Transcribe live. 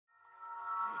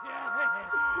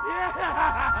Meat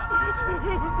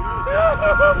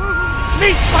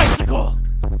bicycle!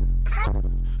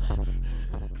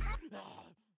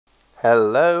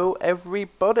 Hello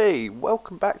everybody,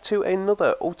 welcome back to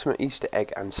another Ultimate Easter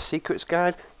Egg and Secrets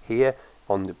Guide here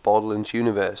on the Borderlands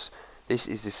universe. This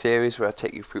is the series where I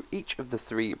take you through each of the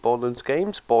three Borderlands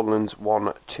games, Borderlands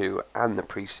 1, 2 and the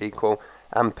pre-sequel,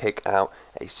 and pick out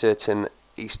a certain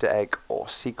Easter egg or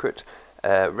secret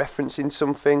referencing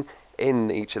something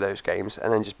in each of those games,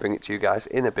 and then just bring it to you guys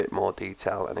in a bit more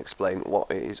detail and explain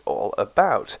what it is all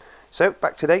about. So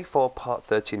back today for part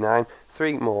 39,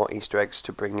 3 more Easter eggs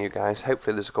to bring you guys.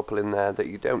 Hopefully there's a couple in there that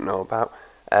you don't know about,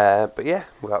 but yeah,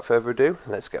 without further ado,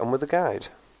 let's get on with the guide.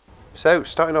 So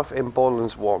starting off in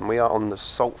Borderlands 1, we are on the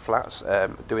Salt Flats,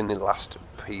 doing the last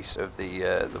piece of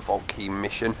the Vault Key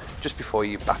mission, just before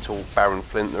you battle Baron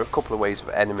Flint. There are a couple of waves of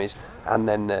enemies, and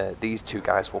then these two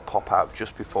guys will pop out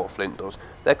just before Flint does.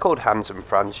 They're called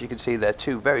HanzFranz. You can see they're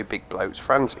two very big blokes.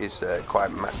 Franz is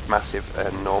quite massive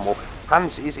and normal.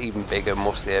 Hans is even bigger,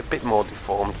 muscly, a bit more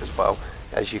deformed as well,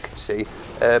 as you can see.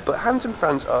 But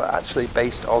HanzFranz are actually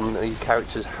based on the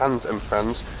characters Hans and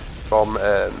Franz from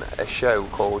a show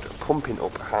called Pumping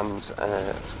Up Hans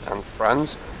and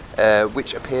Franz,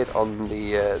 which appeared on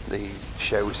the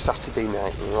show Saturday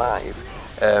Night Live.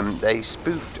 They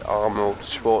spoofed Arnold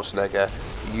Schwarzenegger,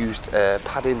 used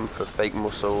padding for fake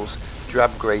muscles,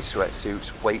 drab grey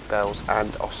sweatsuits, weight belts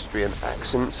and Austrian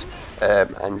accents,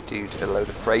 and did a load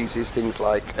of phrases, things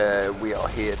like we are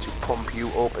here to pump you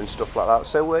up and stuff like that.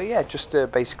 So yeah, just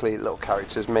basically little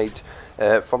characters made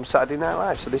from Saturday Night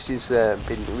Live. So this has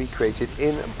been recreated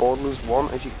in Borderlands 1,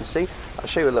 as you can see. I'll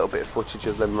show you a little bit of footage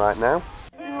of them right now.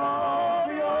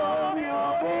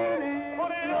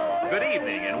 Good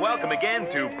evening and welcome again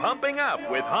to Pumping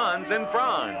Up with Hans and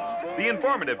Franz, the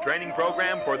informative training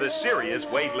program for the serious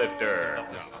weightlifter.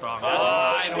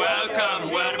 Alright, welcome,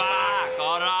 we're back,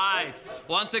 alright.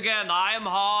 Once again, I am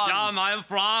Hans. Yeah, and I am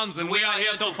Franz, and we are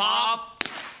here to pump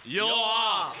you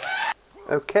up.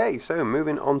 Okay, so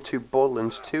moving on to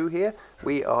Borderlands 2 here,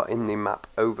 we are in the map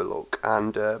Overlook,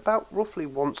 and about roughly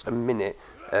once a minute,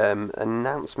 an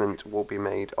announcement will be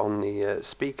made on the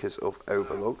speakers of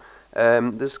Overlook.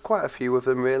 There's quite a few of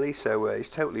them really, so it's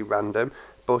totally random,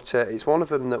 but it's one of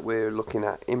them that we're looking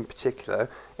at in particular.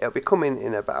 It'll be coming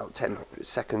in about 10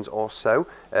 seconds or so,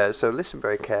 so listen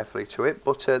very carefully to it.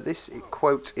 But this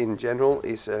quote in general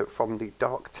is from the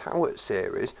Dark Tower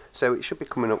series, so it should be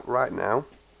coming up right now.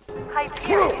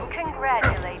 Hyperion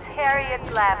congratulates Harriet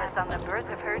Blavis on the birth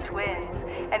of her twins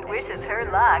and wishes her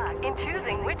luck in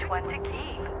choosing which one to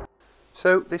keep.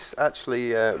 So this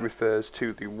actually refers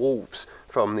to the wolves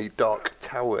from the Dark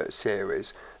Tower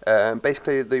series.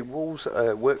 Basically the wolves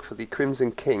work for the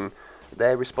Crimson King.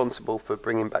 They're responsible for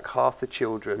bringing back half the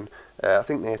children. I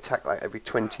think they attack like every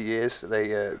 20 years.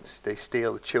 They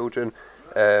steal the children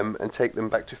and take them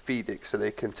back to Phoenix so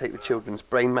they can take the children's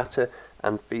brain matter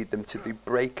and feed them to the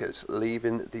Breakers,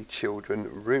 leaving the children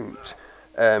ruined.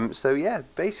 So yeah,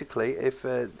 basically, if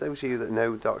those of you that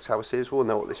know Dark Tower series will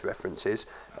know what this reference is,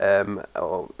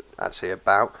 or actually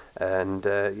about, and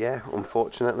yeah,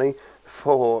 unfortunately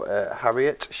for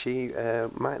Harriet, she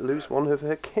might lose one of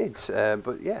her kids,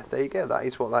 but yeah, there you go, that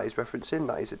is what that is referencing.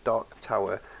 That is a Dark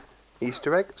Tower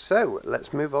Easter egg. So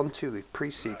let's move on to the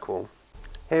pre-sequel.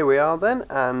 Here we are then,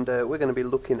 and we're going to be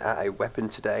looking at a weapon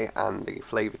today and the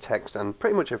flavour text and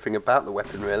pretty much everything about the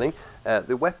weapon really.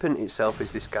 The weapon itself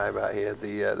is this guy right here,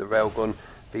 the railgun,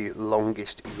 the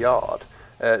longest yard.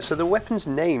 So the weapon's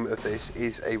name of this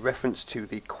is a reference to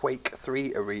the Quake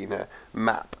 3 arena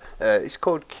map. It's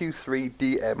called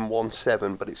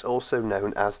Q3DM17, but it's also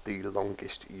known as the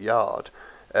longest yard.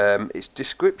 Its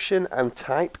description and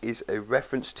type is a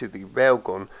reference to the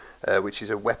railgun, which is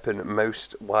a weapon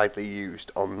most widely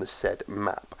used on the said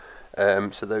map.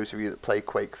 So those of you that play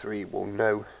Quake 3 will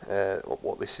know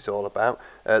what this is all about.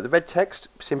 The red text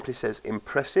simply says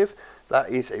impressive. That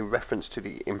is a reference to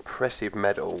the impressive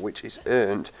medal, which is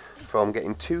earned from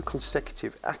getting 2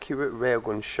 consecutive accurate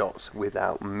railgun shots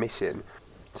without missing.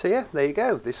 So yeah, there you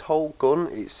go. This whole gun,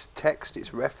 its text,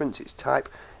 its reference, its type,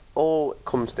 all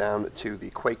comes down to the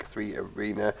Quake 3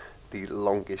 arena, the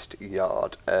longest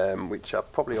yard, which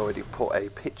I've probably already put a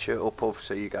picture up of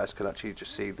so you guys can actually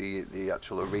just see the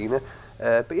actual arena.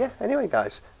 But yeah, anyway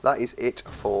guys, that is it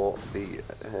for the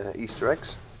Easter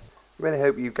eggs. Really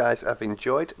hope you guys have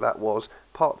enjoyed. That was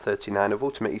part 39 of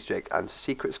Ultimate Easter Egg and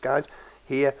Secrets Guide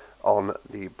here on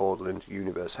the Borderlands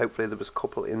universe. Hopefully there was a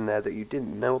couple in there that you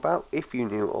didn't know about. If you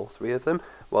knew all 3 of them,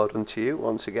 well done to you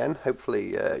once again.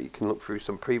 Hopefully you can look through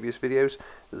some previous videos.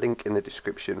 Link in the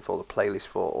description for the playlist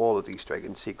for all of the Easter egg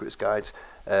and secrets guides.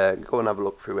 Go and have a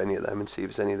look through any of them and see if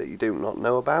there's any that you do not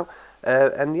know about.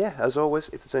 And yeah, as always,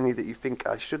 if there's any that you think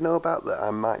I should know about that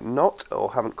I might not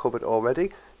or haven't covered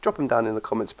already, drop them down in the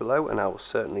comments below and I will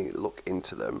certainly look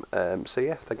into them. So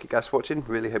yeah, thank you guys for watching.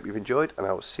 Really hope you've enjoyed, and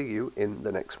I will see you in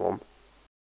the next one.